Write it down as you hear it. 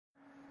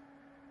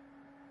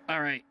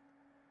Alright,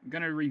 I'm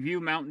going to review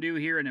Mountain Dew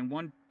here in a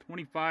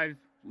 125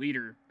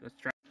 liter. Let's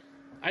try.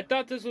 I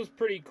thought this was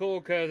pretty cool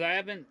because I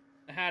haven't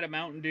had a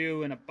Mountain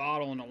Dew in a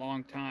bottle in a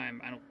long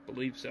time. I don't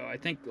believe so. I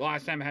think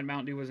last time I had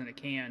Mountain Dew was in a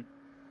can.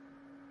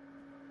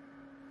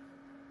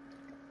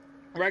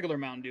 Regular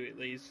Mountain Dew, at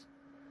least.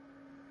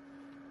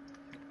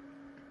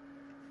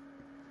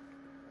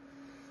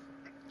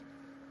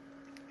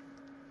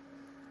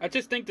 I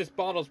just think this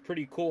bottle's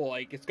pretty cool.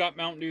 Like, it's got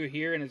Mountain Dew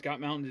here and it's got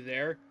Mountain Dew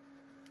there.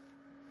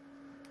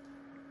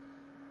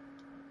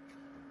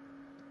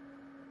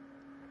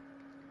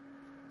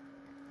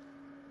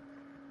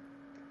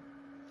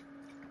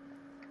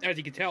 As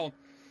you can tell,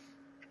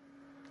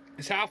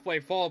 it's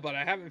halfway full, but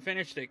I haven't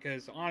finished it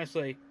because,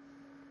 honestly,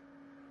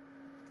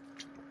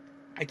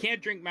 I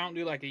can't drink Mountain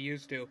Dew like I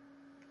used to.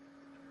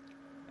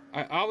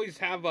 I always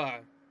have I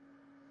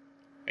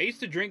used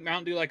to drink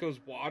Mountain Dew like it was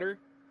water.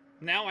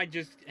 Now I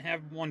just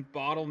have one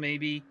bottle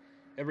maybe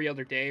every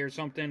other day or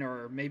something,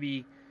 or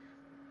maybe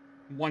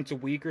once a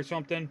week or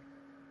something.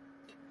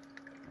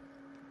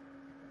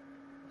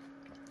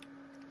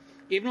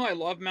 Even though I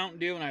love Mountain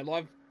Dew and I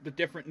love the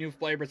different new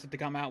flavors that they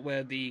come out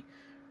with, the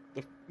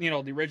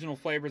original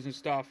flavors and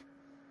stuff,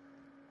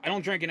 I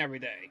don't drink it every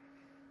day.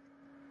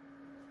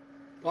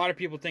 A lot of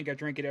people think I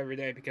drink it every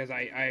day because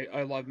I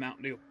love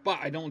Mountain Dew, but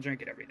I don't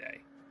drink it every day.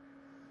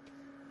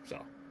 So.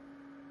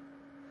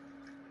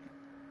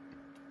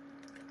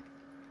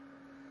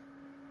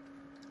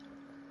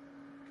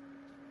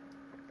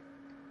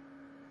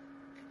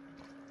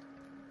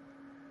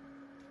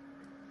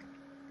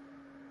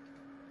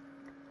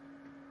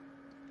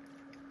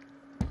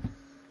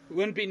 It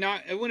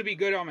wouldn't be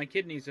good on my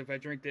kidneys if I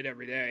drank it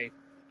every day.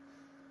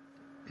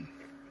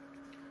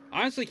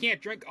 I honestly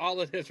can't drink all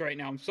of this right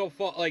now. I'm so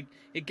full. Like,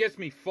 it gets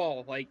me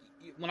full. Like,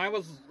 when I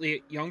was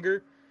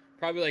younger,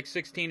 probably like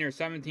 16 or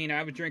 17,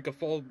 I would drink a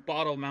full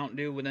bottle of Mountain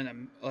Dew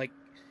within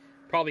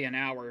probably an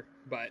hour.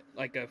 But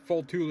like a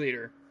full 2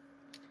 liter,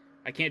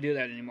 I can't do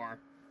that anymore.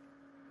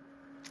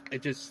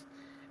 It just,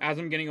 as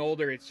I'm getting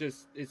older,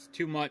 it's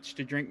too much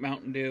to drink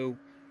Mountain Dew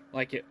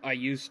like I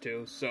used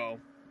to. So,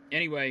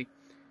 anyway,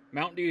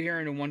 Mountain Dew here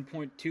in a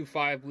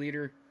 1.25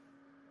 liter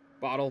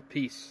bottle.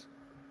 Peace.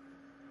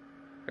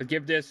 I'd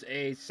give this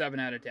a 7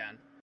 out of 10.